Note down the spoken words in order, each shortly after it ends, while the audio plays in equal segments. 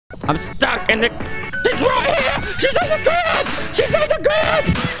I'm stuck in the... She's right here! She's on the ground! She's on the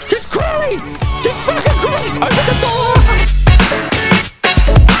ground! She's crawling! She's fucking crawling! Open the door!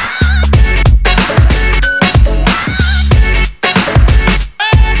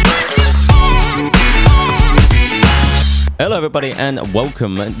 Hello everybody and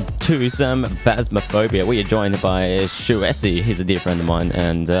welcome to some Phasmophobia. We are joined by Schoesse. He's a dear friend of mine,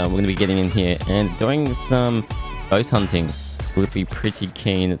 and we're going to be getting in here and doing some ghost hunting. We'll be pretty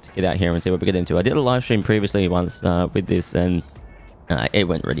keen to get out here and see what we get into. I did a live stream previously once with this, and it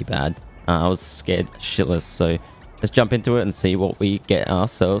went really bad. I was scared shitless, so let's jump into it and see what we get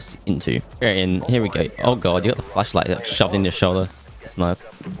ourselves into. And here we go. Oh god, you got the flashlight shoved in your shoulder. That's nice.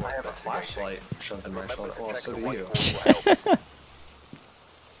 I have a flashlight shoved in my shoulder. Well, so do you.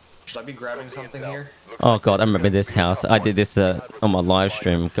 Should I be grabbing something here? Oh god, I remember this house. I did this on my live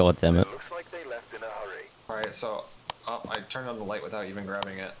stream. God damn it. Alright, so I turned on the light without even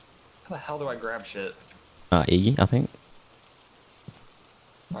grabbing it. How the hell do I grab shit? E, I think.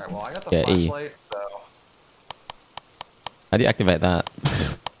 Alright, well I got the flashlight, so... How do you activate that?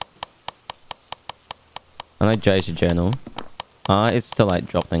 I know J's your journal. It's to like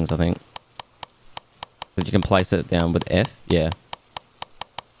drop things, I think. But you can place it down with F, yeah.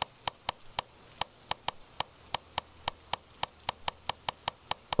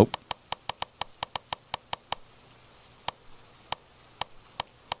 Oh.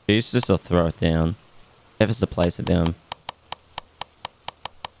 Use just to throw it down. F is to place it down.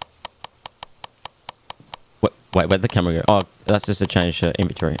 Wait, where'd the camera go? Oh, that's just to change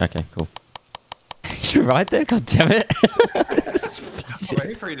inventory. Okay, cool. You're right there, god damn it. I'm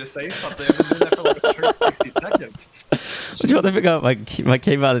waiting for you to say something. I've been doing that for like a straight 60 seconds. I'm trying to figure out my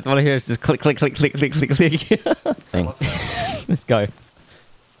keyboard. It's one of here. It's just click, click, click, click, click, click, click. Let's go. I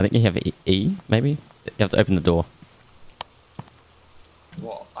think you have E, maybe? You have to open the door.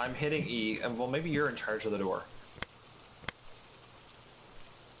 Well, I'm hitting E, and well, maybe you're in charge of the door.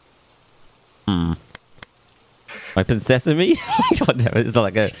 Open sesame? God damn it. Is that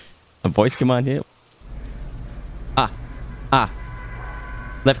like a voice command here?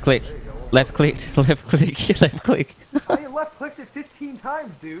 Left click. Left click. Left click. Left click. I left clicked it 15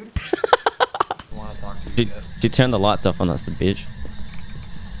 times, dude. I want to talk to you. Did you turn the lights off on us, the bitch?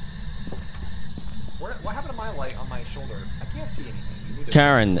 What happened to my light on my shoulder? I can't see anything. You need to...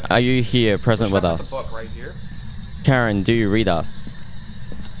 Karen, are you here, present with us? The book right here. Karen, do you read us?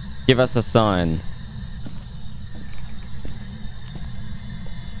 Give us a sign.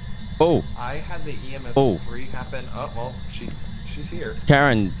 Oh. I had the EMF 3 happen. Oh, well, she's here.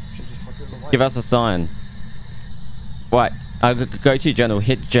 Karen, She just flickered the light. give us a sign. Right, go to your journal,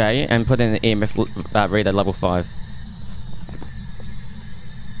 hit J, and put in the EMF reader level 5.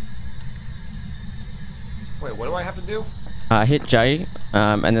 Wait, what do I have to do? Hit J,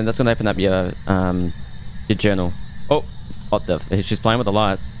 and then that's gonna open up your journal. Oh, what the? She's playing with the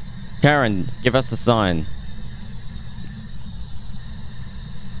lights. Karen, give us a sign.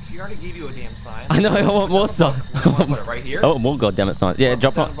 She already gave you a damn sign. I know, I want more sign. I want to put it right here. Oh, more goddamn sign. Yeah,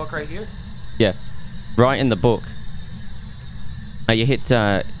 drop down on. the book right here. Yeah, right in the book. You hit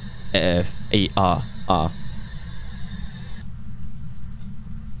F E R R.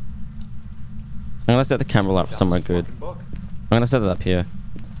 I'm gonna set the camera up somewhere good. I'm gonna set it up here.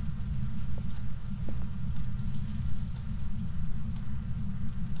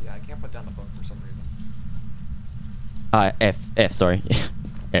 Yeah, I can't put down the book for some reason. F, sorry.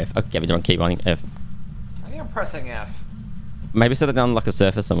 F. Okay, we don't keep on F. I am pressing F. Maybe set it down like a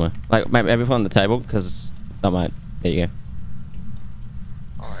surface somewhere. Like maybe put it on the table, because that might. There you go.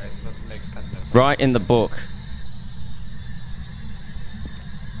 Alright, that makes kind of no sense. Right in the book.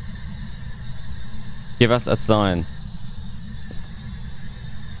 Give us a sign.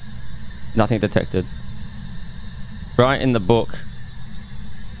 Nothing detected. Right in the book.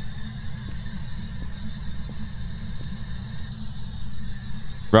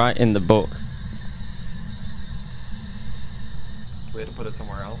 Right in the book. We had to put it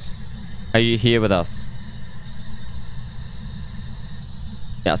somewhere else. Are you here with us?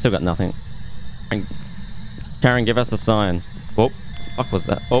 Yeah, I still got nothing. Karen, give us a sign. Whoop. Fuck was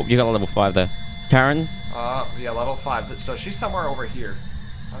that? Oh, you got a level 5 there. Karen? Yeah, level 5. So she's somewhere over here.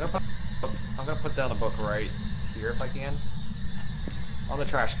 I'm gonna put down the book right here if I can. On the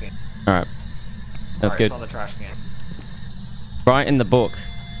trash can. Alright. That's good. It's on the trash can. Right in the book.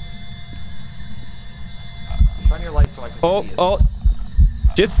 Shine your light so I can see it. Oh!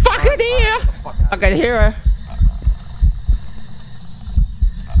 Just fucking here! I can hear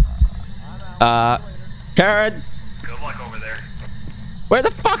her. Karen! Good luck over there. Where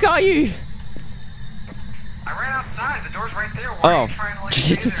the fuck are you? I ran outside. The door's right there. Why Oh, are you trying to like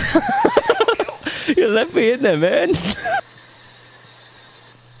Jesus. stay there? You left me in there, man.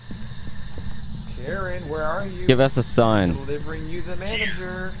 Karen, where are you? Give us a sign. Delivering you the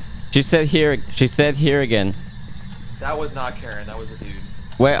manager. She said here. She said here again. That was not Karen. That was a dude.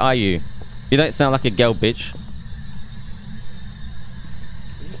 Where are you? You don't sound like a girl, bitch.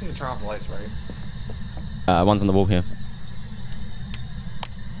 You just need to turn off the lights, right? One's on the wall here.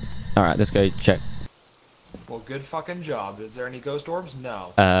 All right, let's go check. Well, good fucking job. Is there any ghost orbs?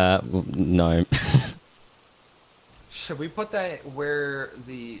 No. No. Should we put that where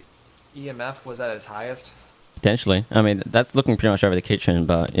the EMF was at its highest? Potentially. I mean, that's looking pretty much over the kitchen,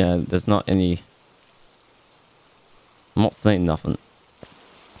 but yeah, there's not any. I'm not seeing nothing.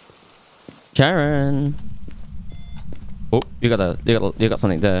 Karen. Oh, you got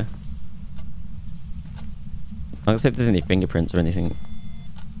something there. I'm gonna see if there's any fingerprints or anything.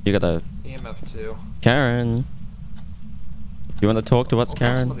 You got a EMF 2. Karen. You want to talk to us, Open up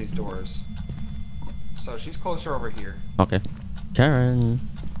some Karen? of these doors. So she's closer over here. Okay. Karen.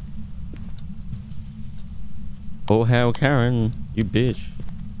 Oh, hell, Karen. You bitch.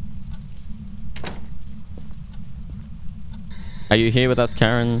 Are you here with us,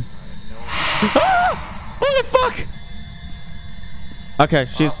 Karen? What the fuck? Okay,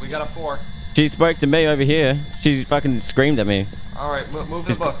 We got a 4. she spoke to me over here. She fucking screamed at me. All right, move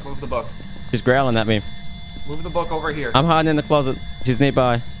the book. Move the book. She's growling at me. Move the book over here. I'm hiding in the closet. She's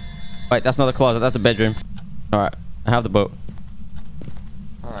nearby. Wait, that's not a closet. That's a bedroom. All right, I have the book.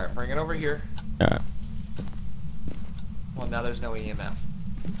 All right, bring it over here. All right, Well, now there's no EMF.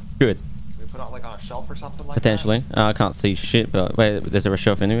 good. Can we put it like on a shelf or something like Potentially. I can't see shit, but wait, is there a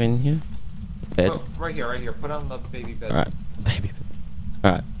shelf anywhere in here? that? Bed. Oh, right here, right here. Put it on the baby bed. All right, baby.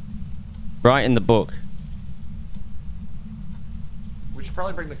 All right. Right in the book. We should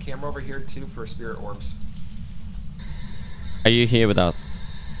probably bring the camera over here too for spirit orbs. Are you here with us?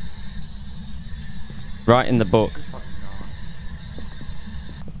 Right in the book. She's fucking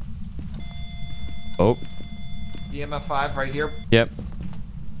gone. Oh, EMF 5 right here. yep.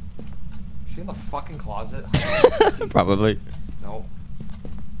 Is she in the fucking closet? Probably. No.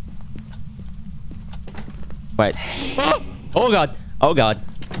 Wait. Oh god. Oh god.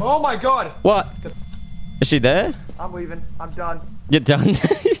 Oh my god! What? Is she there? I'm leaving. I'm done. You're done.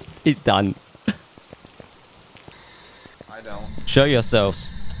 He's done. I don't. Show yourselves.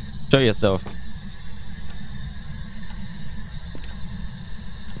 Show yourself.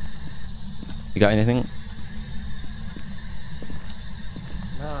 You got anything?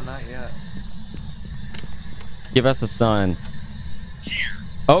 No, not yet. Give us a sign.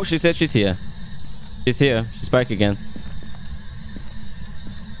 Oh, she said she's here. She's here. She spoke again.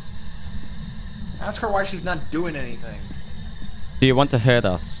 Ask her why she's not doing anything. Do you want to hurt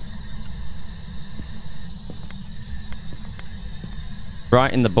us?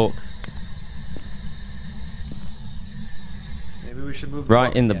 Right in the book. Maybe we should move the Right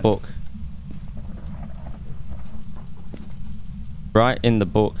book in the again. book. Right in the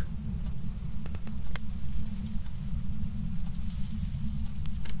book.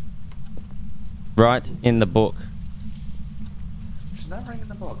 Right in the book. She's not bringing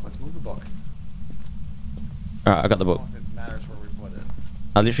the book. Let's move the book. Alright, I got the book. I don't know if it matters where we put it.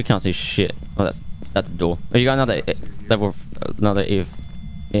 I literally can't see shit. Oh, that's the door. Oh, you got another level of another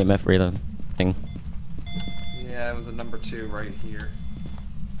EMF reader thing. Yeah, it was a number 2 right here.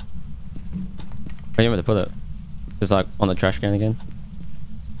 Where do you want me to put it? Just like on the trash can again.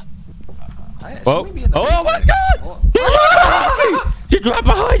 Whoa! Oh my god! Oh. She's right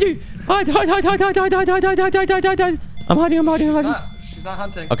behind you! Hide, hide, hide, hide, hide, hide, hide, hide, hide, hide, hide, hide, hide. I'm hiding, I'm hiding, I'm hiding. She's not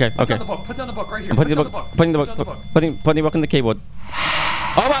hunting. Okay, Put okay. down the book. Put down the book right here. I'm putting the book, putting the book, putting the book on the keyboard.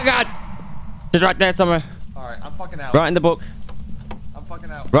 Oh my god! She's right there somewhere. Alright, I'm fucking out. Right in the book. I'm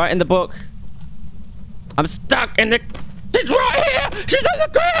fucking out. Right in the book. I'm stuck in the... She's right here! She's on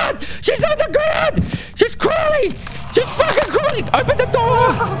the ground! She's on the ground! She's crawling! She's fucking crawling! Open the door!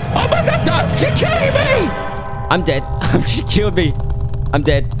 Open the door! She's killing me! I'm dead. She killed me. I'm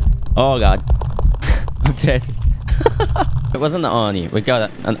dead. Oh god. I'm dead. It wasn't the Arnie. We got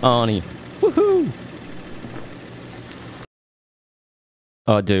it. An Arnie. Woohoo!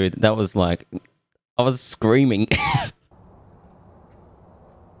 Oh dude, that was like... I was screaming.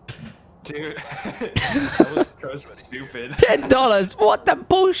 Dude, that was so stupid. $10. What the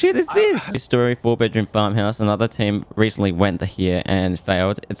bullshit is this? Story 4-bedroom farmhouse. Another team recently went here and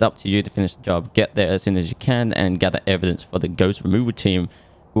failed. It's up to you to finish the job. Get there as soon as you can and gather evidence for the ghost removal team.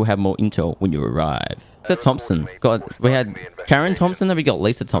 We'll have more intel when you arrive. Lisa Thompson. God, we had Karen Thompson and we got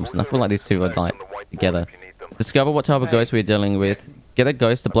Lisa Thompson. I feel like these two are like together. Discover what type of ghost we're dealing with. Get a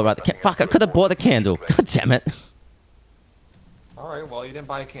ghost to blow out the candle. Fuck, I could have bought a candle. God damn it. Alright, well, you didn't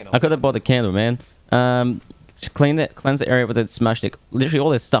buy a candle. I could have bought a candle, man. Cleanse the area with a smash stick. Literally all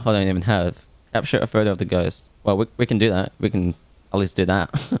this stuff I don't even have. Capture a photo of the ghost. Well, we can do that. We can at least do that.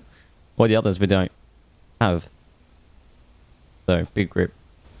 All the others we don't have. So, big grip.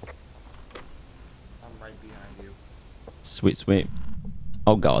 I'm right behind you. Sweet, sweet.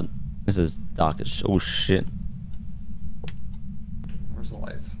 Oh god. This is dark as oh shit. Where's the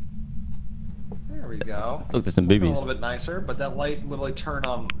lights? There we go. Look, there's some It's looking boobies. a little bit nicer, but that light literally turned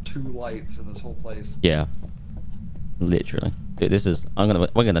on 2 lights in this whole place. Yeah. Literally. Dude, this is... We're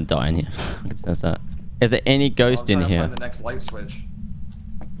gonna die in here. I can sense that. Is there any ghost in I'm trying to here? find the next light switch.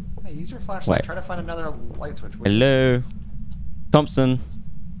 Hey, use your flashlight. Wait. Try to find another light switch. Hello? Thompson?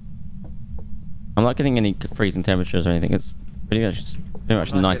 I'm not getting any freezing temperatures or anything. It's pretty much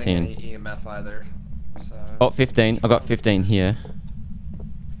I'm not getting 19. any EMF either. So... Oh, 15. I got 15 here.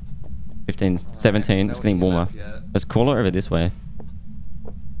 15, 17. no It's getting EMF warmer. yet. It's cooler over this way.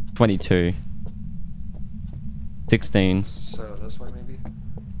 22. 16. So this way maybe?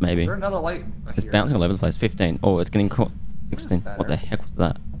 Maybe. Is there another light It's here? bouncing all over the place. 15. Oh, it's getting cool. 16. That's What the better. heck was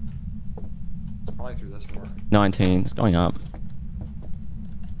that? It's probably through this door. 19. It's going up.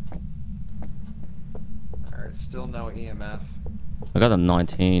 Alright, still no EMF. I got a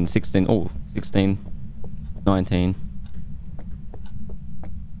 19. 16. Oh, 16. 19.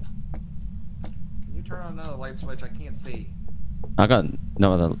 Can you turn on another light switch? I can't see. I got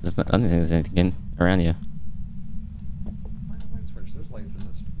no other... I don't think there's anything in around here. Find a light switch. There's lights in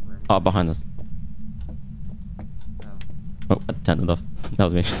this room. Oh, behind us. No. Oh, I turned it off. That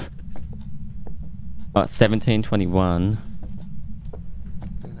was me. 17, 21.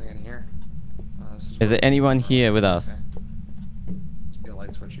 Anything in here? Is there anyone here with us? Okay. Must be a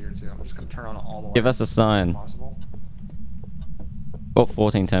light switch here too. I'm just gonna turn on all the lights. Give us a sign. Possible. Oh,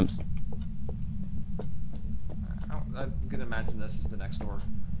 14 temps. I'm gonna imagine this is the next door.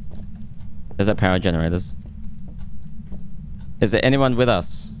 There's our power generators. Is there anyone with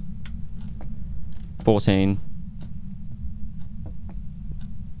us? 14.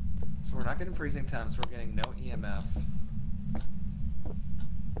 So we're not getting freezing temps. We're getting no EMF.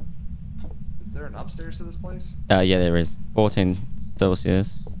 Is there an upstairs to this place? Yeah, there is. 14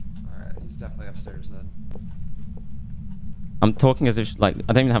 Celsius. Alright, he's definitely upstairs then. I'm talking as if, like,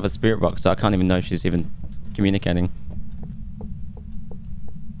 I don't even have a spirit box, so I can't even know if she's even communicating.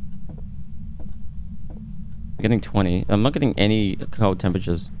 I'm getting 20. I'm not getting any cold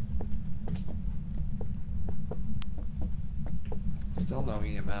temperatures. Still no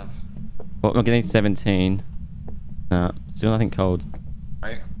EMF. Well, I'm getting 17. Nah, still nothing cold.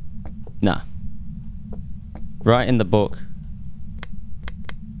 Right? Nah. Right in the book.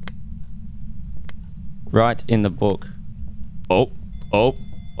 Right in the book. Oh, oh,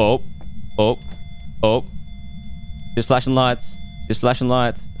 oh, oh, oh. She's flashing lights. She's flashing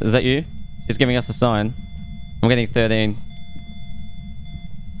lights. Is that you? She's giving us a sign. I'm getting 13.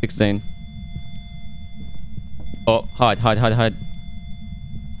 16. Oh, hide, hide, hide, hide.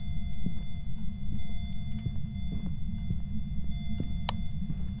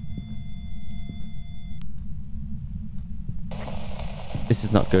 This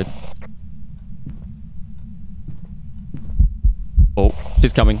is not good. Oh,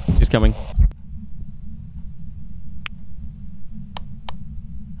 she's coming. She's coming.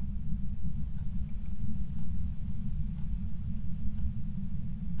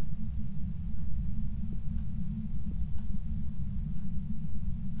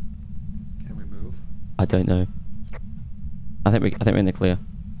 Can we move? I don't know. I think we're in the clear.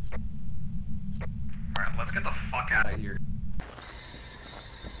 Alright, let's get the fuck out of here.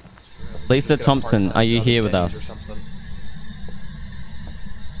 Lisa Thompson, are you here with us?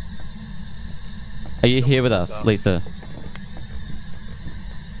 Are you here with us, Lisa?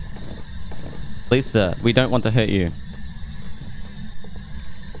 Lisa, we don't want to hurt you.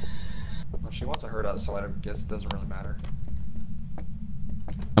 Well, she wants to hurt us, so I guess it doesn't really matter.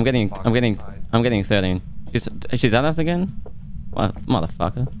 I'm getting 13. She's at us again? What,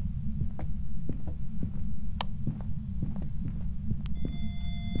 motherfucker.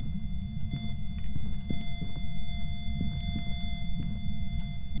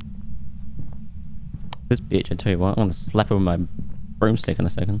 This bitch, I tell you what, I want to slap her with my broomstick in a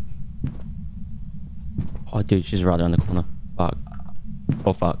second. Oh, dude, she's right around the corner. Fuck.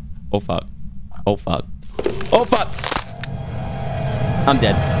 Oh, fuck. Oh, fuck. Oh, fuck. Oh, fuck! I'm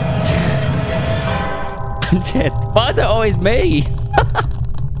dead. I'm dead. Why is it always me?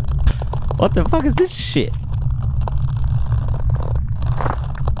 What the fuck is this shit?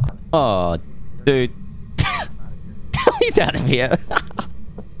 Oh, dude. He's out of here.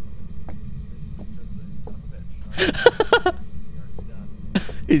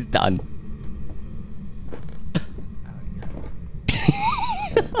 He's done.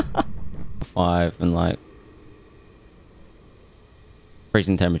 Five and like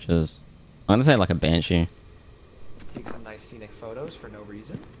freezing temperatures. I'm gonna say like a banshee. Take some nice scenic photos for no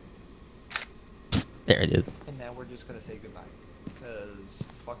reason. There it is. And now we're just gonna say goodbye. Cause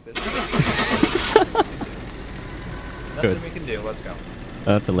fuck this. Good. Nothing we can do. Let's go.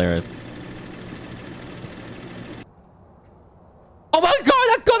 That's hilarious. Oh my god,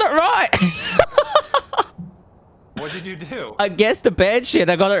 I got it right! What did you do? I guessed the bad shit,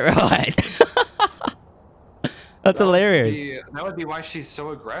 I got it right. That's hilarious. That would be why she's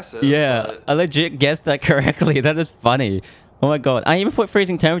so aggressive. Yeah, but... I legit guessed that correctly. That is funny. Oh my god. I even put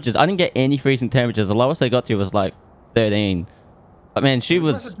freezing temperatures. I didn't get any freezing temperatures. The lowest I got to was like 13. But man, she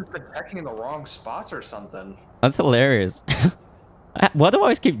was... just been checking in the wrong spots or something. That's hilarious. Why do I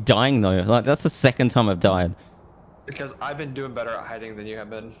always keep dying though? Like, that's the second time I've died. Because I've been doing better at hiding than you have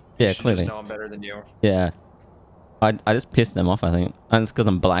been. Yeah, you should clearly. just know I'm better than you. Yeah. I just pissed them off, I think. And it's because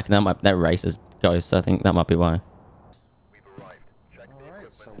I'm black. They're racist ghosts. I think that might be why.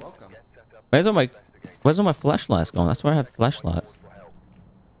 Alright, so welcome. Where's all my flashlights gone? That's where I have flashlights.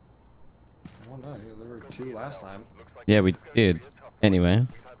 I don't know. There were 2 last time. Yeah, we did. Anyway,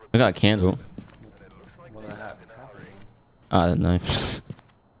 we got a candle. What the heck happened? I don't know.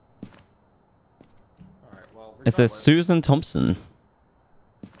 Alright, well, It says Susan Thompson.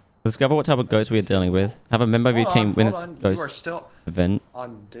 Discover what type of ghost we are dealing with. Have a member of your team win this You are ghost still event.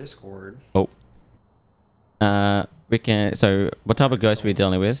 on Discord. Oh. We can. So, what type of ghost we are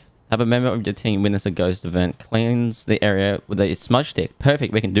dealing with? Have a member of your team witness a ghost event. Cleanse the area with a smudge stick.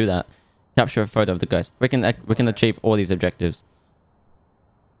 Perfect. We can do that. Capture a photo of the ghost. We can achieve all these objectives.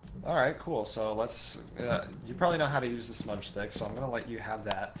 All right, cool. So let's. You probably know how to use the smudge stick, so I'm gonna let you have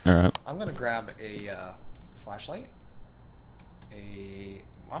that. All right. I'm gonna grab a flashlight.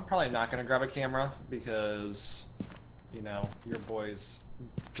 I'm probably not gonna grab a camera because, you know, your boy's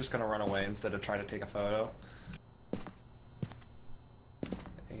just gonna run away instead of trying to take a photo.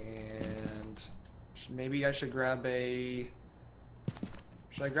 And maybe I should grab a.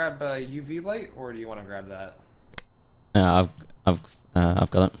 Should I grab a UV light, or do you want to grab that? I've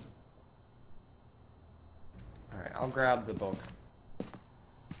got it. All right, I'll grab the book.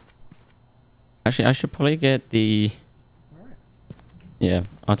 Actually, I should probably get the. All right. Yeah,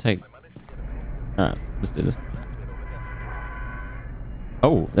 I'll take. All right, let's do this.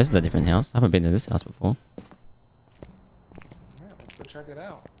 Oh, this is a different house. I haven't been to this house before. All right, let's go check it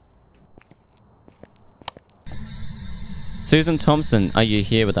out. Susan Thompson, are you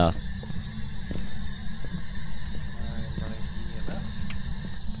here with us? I'm running EMF.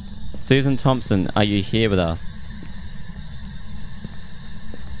 Susan Thompson, are you here with us?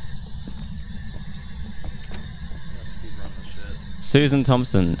 I'm gonna speed run this shit. Susan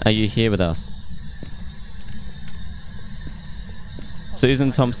Thompson, are you here with us?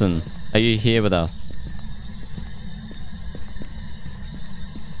 Susan Thompson, are you here with us?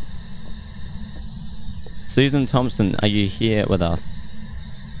 Susan Thompson, are you here with us?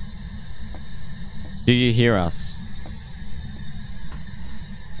 Do you hear us?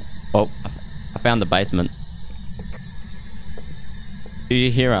 Oh, I found the basement. Do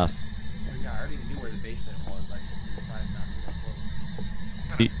you hear us? Oh yeah, I already knew where the basement was. I just decided not to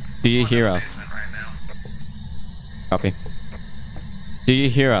go close. Do you hear us? Right now. Copy. Do you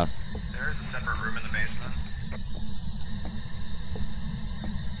hear us? There is a separate room in the basement.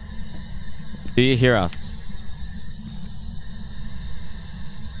 Do you hear us?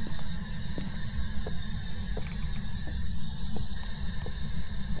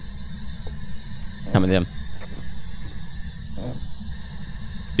 Coming in.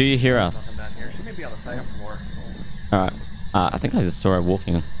 Do you hear us? Nothing down here. She may be on the second floor. Alright. I think I just saw her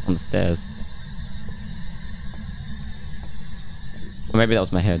walking on the stairs. Or maybe that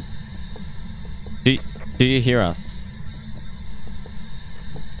was my head. Do you hear us?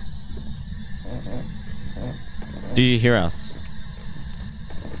 Do you hear us?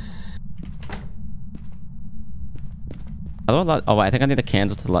 Oh wait, I think I need a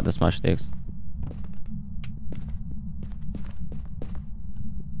candle to light the smudge sticks.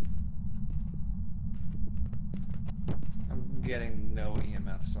 I'm getting no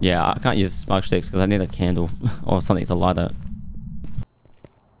EMF. So Yeah, I can't use smudge sticks because I need a candle or something to light it.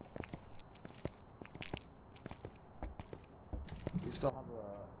 You still have the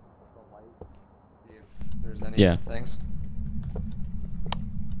light? See if there's any Yeah. things.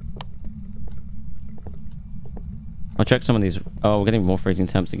 I'll check some of these. Oh, we're getting more freezing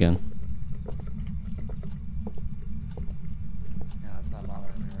temps again. Yeah, that's not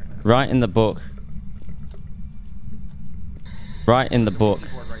bothering me right now. Right in the book. Right in the book.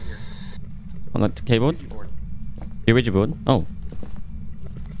 Keyboard On the keyboard? Ouija board. Your Ouija board? Oh,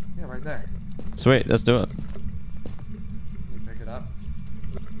 Yeah, right there. sweet. Let's do it. You pick it up.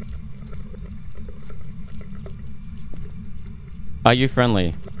 Are you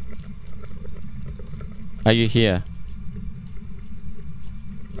friendly? Are you here?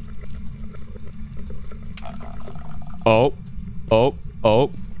 Oh. Oh.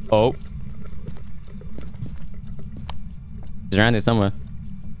 Oh. Oh. She's around here somewhere.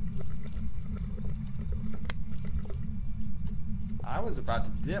 I was about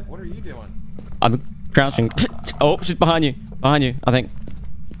to dip. What are you doing? I'm crouching. Oh, she's behind you. Behind you, I think.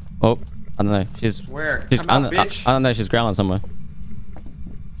 Oh, I don't know. She's... Where? She's, Come out, bitch. I don't know. She's growling somewhere.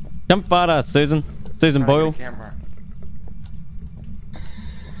 Jump at us, Susan. Susan Trying to Boyle. get a camera.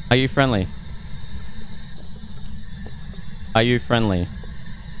 Are you friendly? Are you friendly?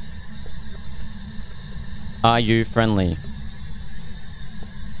 Are you friendly?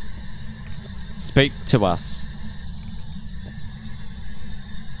 Speak to us.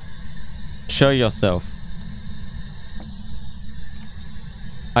 Show yourself.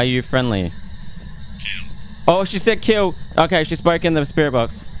 Are you friendly? Kill. Oh, she said kill. Okay, she spoke in the spirit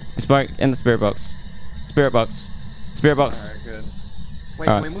box. She spoke in the spirit box. Spirit box. Spirit box. Alright, good. Wait,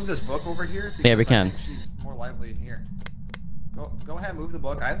 Alright. can we move this book over here? Yeah, we Because I can. think she's more lively in here. Go ahead, move the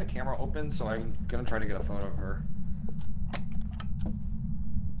book. I have the camera open, so I'm gonna try to get a photo of her.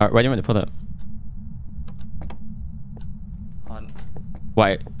 Alright, where do you want me to put it? Hunt.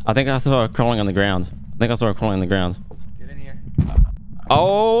 Wait, I think I saw her crawling on the ground. I think I saw her crawling on the ground. Get in here.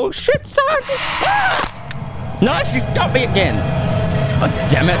 Oh, shit, son! Ah! No, she's got me again! Oh,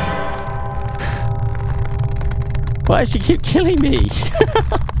 damn it. Why does she keep killing me?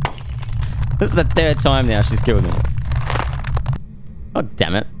 This is the third time now she's killed me. Oh,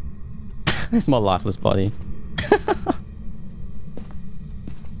 damn it. There's my lifeless body.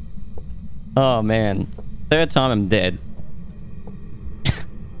 Oh, man. Third time I'm dead.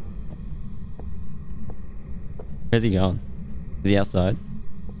 Where's he going? Is he outside?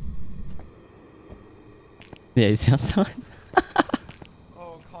 Yeah, he's outside.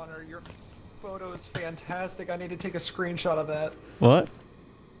 Oh, Connor, your photo is fantastic. I need to take a screenshot of that. What?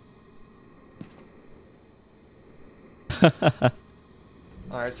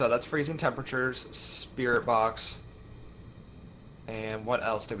 Alright, so that's freezing temperatures, spirit box. And what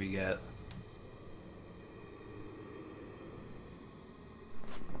else did we get?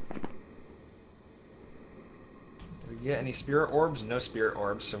 Did we get any spirit orbs? No spirit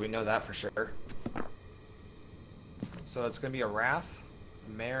orbs, so we know that for sure. So it's gonna be a wrath,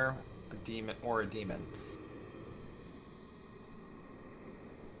 a mare, a demon, or a demon.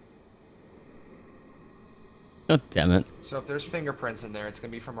 God damn it. So if there's fingerprints in there, it's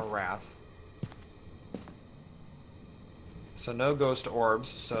gonna be from a wrath. So no ghost orbs,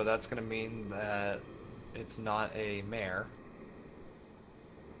 so that's gonna mean that it's not a mare.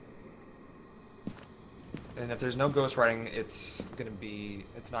 And if there's no ghost writing, it's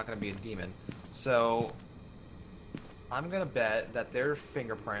not gonna be a demon. So I'm gonna bet that they're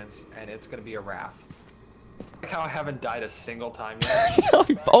fingerprints and it's gonna be a wrath. Like how I haven't died a single time yet.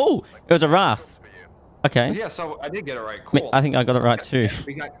 Oh, it was a wrath. Okay. Yeah, so I did get it right. Cool. I think I got it right too.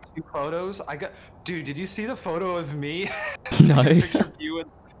 We got 2 photos. Dude, did you see the photo of me? No. Picture of you,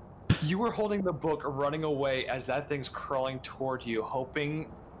 you were holding the book, running away as that thing's crawling toward you,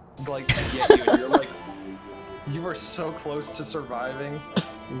 hoping like to get you. And you're like, you were so close to surviving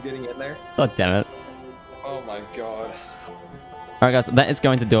and getting in there. God damn it. Oh my god. Alright guys, that is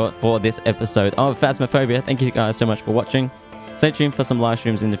going to do it for this episode of Phasmophobia. Thank you guys so much for watching. Stay tuned for some live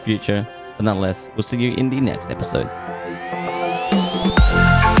streams in the future. But nonetheless, we'll see you in the next episode.